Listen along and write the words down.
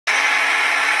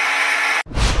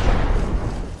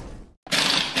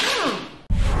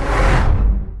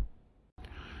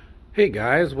Hey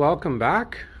guys, welcome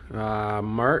back.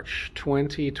 March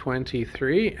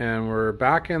 2023, and we're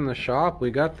back in the shop.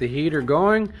 We got the heater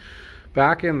going,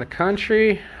 back in the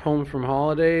country, home from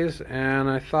holidays, and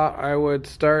I thought I would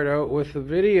start out with a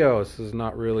video. This is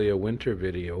not really a winter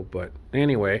video, but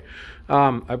anyway,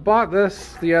 I bought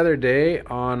this the other day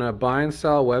on a buy and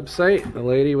sell website. The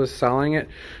lady was selling it.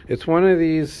 It's one of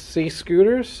these sea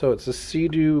scooters, so it's a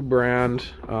Seadoo brand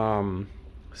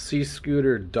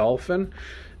Seascooter Dolphin.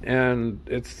 And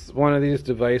it's one of these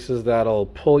devices that'll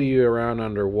pull you around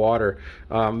underwater.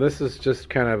 This is just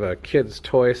kind of a kid's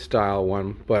toy style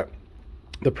one, but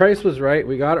the price was right.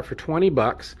 We got it for 20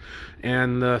 bucks,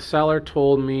 and the seller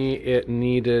told me it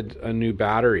needed a new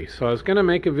battery. So I was going to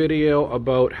make a video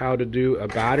about how to do a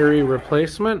battery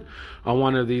replacement on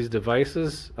one of these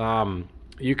devices.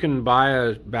 You can buy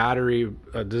a battery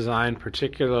designed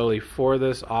particularly for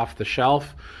this off the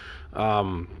shelf.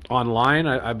 Online.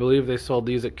 I believe they sold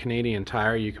these at Canadian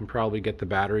Tire. You can probably get the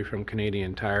battery from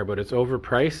Canadian Tire, but it's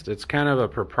overpriced. It's kind of a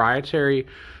proprietary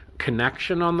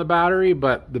connection on the battery,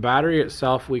 but the battery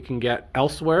itself we can get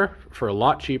elsewhere for a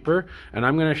lot cheaper, and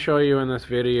I'm going to show you in this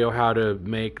video how to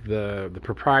make the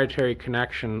proprietary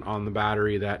connection on the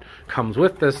battery that comes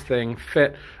with this thing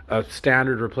fit a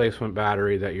standard replacement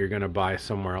battery that you're going to buy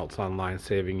somewhere else online,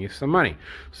 saving you some money.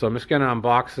 So I'm just going to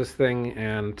unbox this thing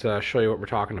and show you what we're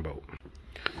talking about.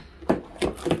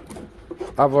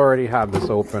 I've already had this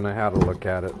open. I had a look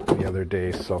at it the other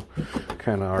day, so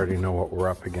kind of already know what we're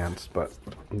up against, but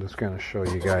I'm just going to show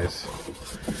you guys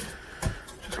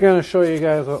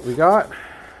what we got.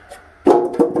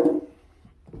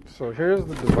 So here's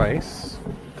the device.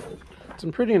 It's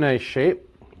in pretty nice shape.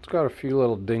 It's got a few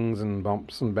little dings and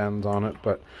bumps and bends on it,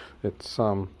 but it's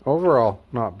overall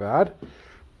not bad.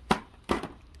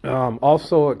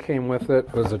 Also, what came with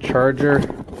it was a charger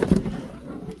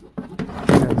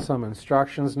and some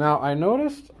instructions. Now, I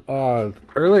noticed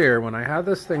earlier when I had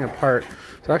this thing apart,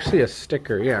 it's actually a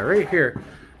sticker. Yeah, right here.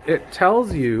 It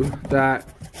tells you that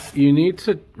you need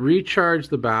to recharge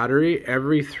the battery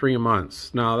every 3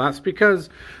 months. Now, that's because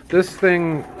this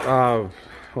thing, well,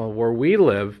 where we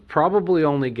live, probably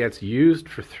only gets used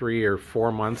for 3 or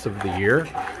 4 months of the year,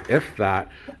 if that,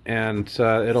 and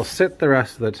it'll sit the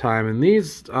rest of the time. And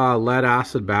these lead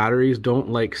acid batteries don't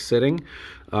like sitting.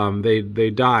 They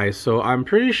die. So I'm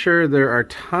pretty sure there are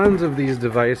tons of these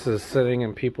devices sitting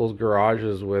in people's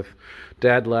garages with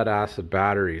dead lead acid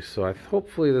batteries. So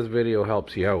hopefully this video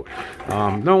helps you out.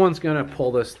 No one's gonna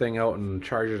pull this thing out and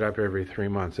charge it up every 3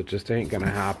 months. It just ain't gonna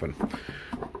happen.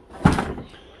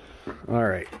 All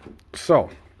right, so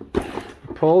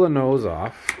pull the nose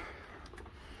off.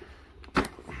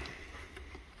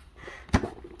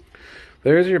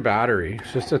 There's your battery.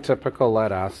 It's just a typical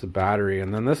lead acid battery,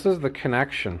 and then this is the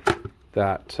connection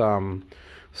that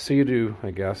Seadoo, I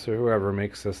guess, or whoever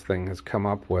makes this thing has come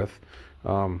up with.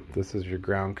 This is your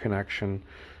ground connection,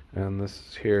 and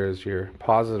this here is your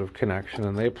positive connection,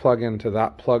 and they plug into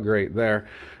that plug right there.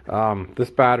 This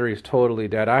battery is totally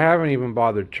dead. I haven't even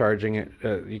bothered charging it.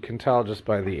 You can tell just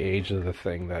by the age of the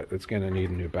thing that it's going to need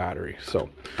a new battery.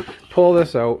 So pull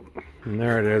this out, and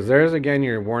there it is. There's again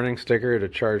your warning sticker to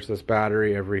charge this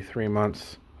battery every 3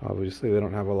 months. Obviously they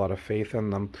don't have a lot of faith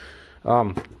in them.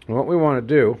 What we want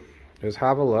to do is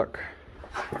have a look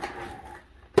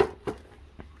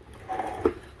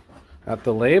at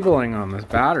the labeling on this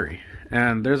battery,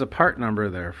 and there's a part number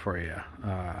there for you,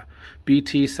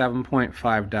 BT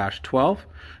 7.5-12,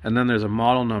 and then there's a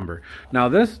model number. Now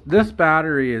this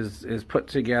battery is put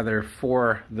together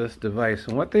for this device,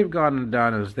 and what they've gone and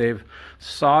done is they've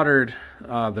soldered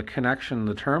the connection,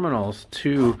 the terminals,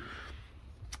 to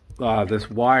this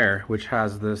wire, which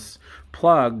has this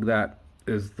plug that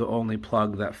is the only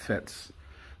plug that fits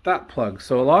that plug.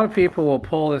 So a lot of people will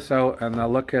pull this out and they'll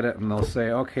look at it and they'll say,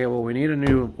 okay, well, we need a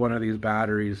new one of these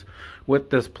batteries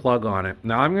with this plug on it.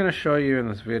 Now I'm going to show you in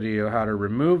this video how to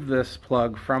remove this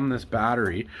plug from this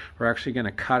battery. We're actually going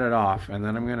to cut it off, and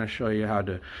then I'm going to show you how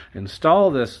to install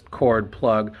this cord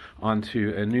plug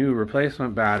onto a new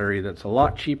replacement battery that's a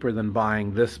lot cheaper than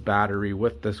buying this battery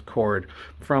with this cord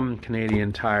from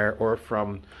Canadian Tire or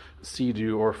from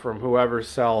Seadoo or from whoever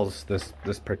sells this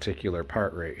particular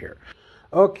part right here.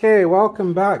 Okay,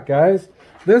 welcome back, guys.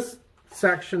 This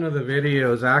section of the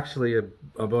video is actually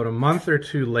about a month or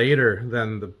two later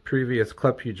than the previous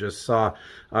clip you just saw.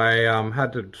 I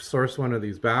had to source one of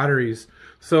these batteries.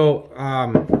 So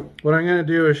what I'm going to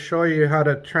do is show you how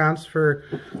to transfer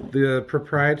the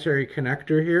proprietary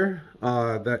connector here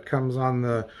that comes on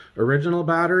the original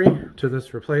battery to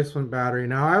this replacement battery.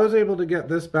 Now, I was able to get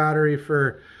this battery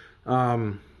for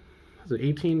is it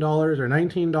 $18 or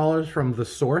 $19 from The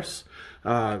Source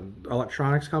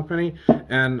electronics company.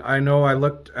 And I know I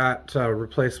looked at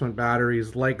replacement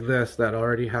batteries like this that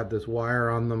already had this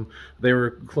wire on them. They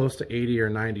were close to $80 or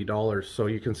 $90, so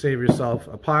you can save yourself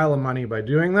a pile of money by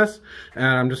doing this. And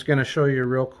I'm just going to show you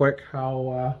real quick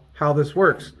how this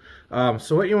works.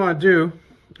 So what you want to do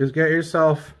is get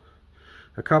yourself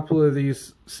a couple of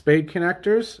these spade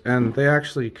connectors, and they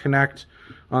actually connect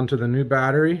onto the new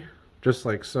battery just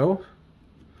like so.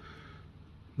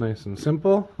 Nice and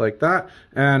simple, like that.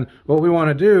 And what we want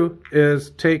to do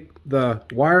is take the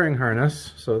wiring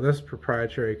harness, so this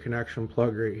proprietary connection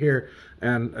plug right here,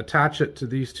 and attach it to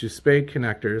these two spade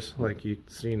connectors like you've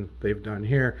seen they've done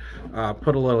here.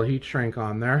 Put a little heat shrink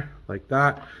on there like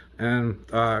that, and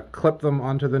clip them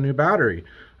onto the new battery.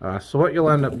 So what you'll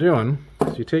end up doing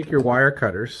is you take your wire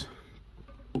cutters,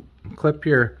 clip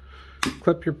your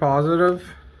positive,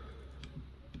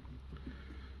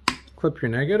 clip your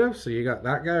negative, so you got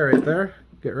that guy right there.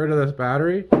 Get rid of this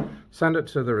battery, send it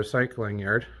to the recycling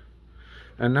yard.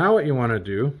 And now what you want to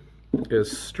do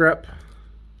is strip,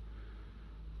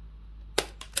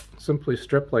 simply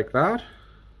strip like that.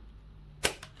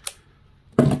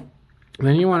 And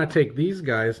then you want to take these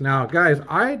guys. Now guys,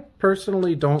 I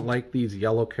personally don't like these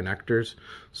yellow connectors,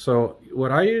 so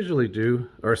what I usually do,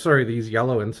 or sorry, these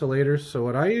yellow insulators, so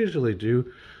what I usually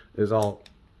do is I'll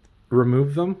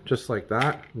remove them just like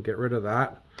that and get rid of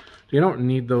that. You don't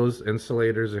need those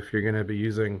insulators if you're going to be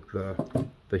using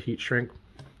the heat shrink.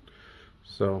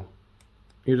 So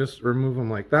you just remove them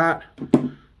like that.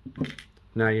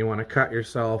 Now you want to cut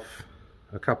yourself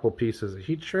a couple pieces of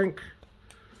heat shrink.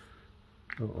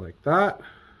 Go like that.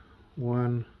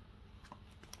 1,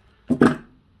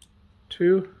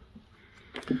 2.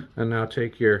 And now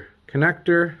take your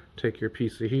connector, take your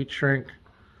piece of heat shrink,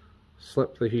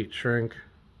 slip the heat shrink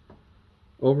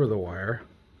over the wire,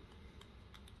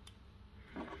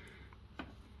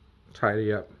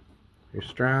 tidy up your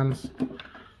strands,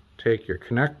 take your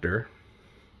connector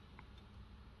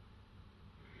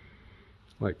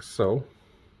like so,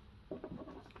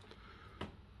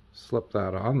 slip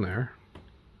that on there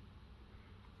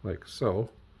like so,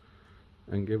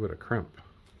 and give it a crimp.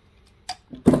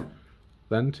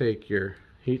 Then take your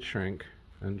heat shrink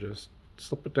and just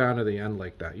slip it down to the end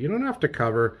like that. You don't have to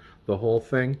cover the whole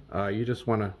thing, you just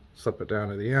want to slip it down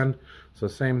to the end. So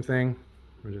same thing,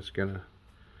 we're just gonna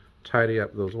tidy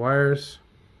up those wires,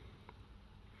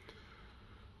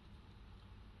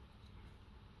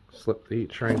 slip the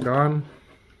heat shrink on,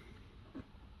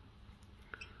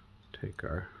 take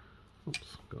our,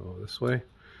 oops, go this way,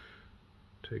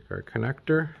 take our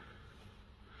connector,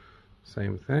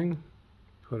 same thing,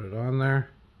 put it on there,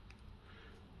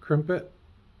 crimp it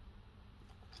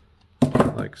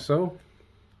like so,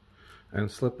 and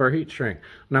slip our heat shrink.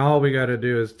 Now all we got to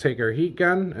do is take our heat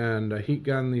gun and heat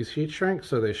gun these heat shrinks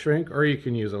so they shrink, or you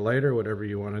can use a lighter, whatever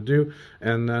you want to do.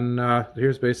 And then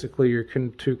here's basically your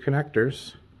two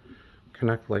connectors.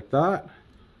 Connect like that,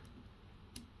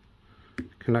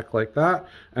 connect like that,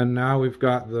 and now we've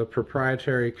got the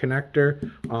proprietary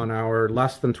connector on our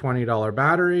less than $20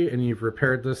 battery, and you've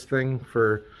repaired this thing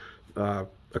for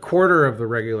a quarter of the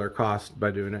regular cost by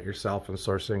doing it yourself and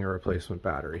sourcing a replacement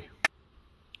battery.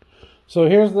 So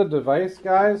here's the device,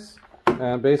 guys,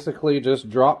 and basically just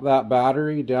drop that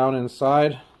battery down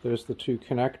inside. There's the two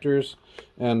connectors,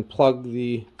 and plug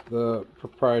the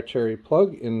proprietary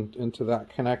plug into that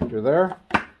connector there.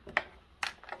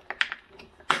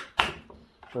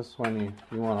 This one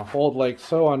you want to hold like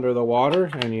so under the water,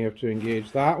 and you have to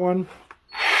engage that one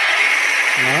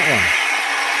and that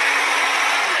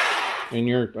one. And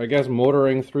you're, I guess,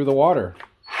 motoring through the water.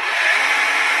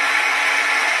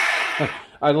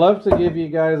 I'd love to give you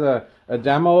guys a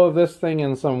demo of this thing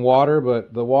in some water,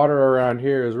 but the water around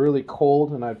here is really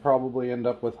cold and I'd probably end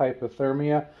up with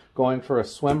hypothermia going for a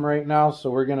swim right now. So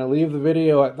we're going to leave the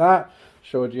video at that.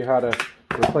 Showed you how to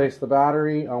replace the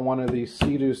battery on one of these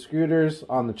Seadoo scooters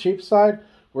on the cheap side.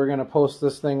 We're going to post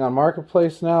this thing on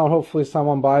Marketplace now, and hopefully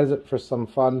someone buys it for some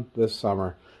fun this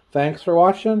summer. Thanks for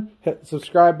watching. Hit the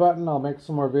subscribe button. I'll make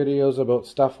some more videos about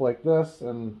stuff like this,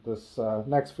 and this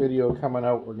next video coming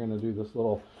out, we're going to do this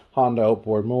little Honda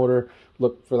outboard motor.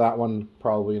 Look for that one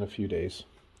probably in a few days.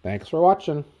 Thanks for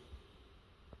watching.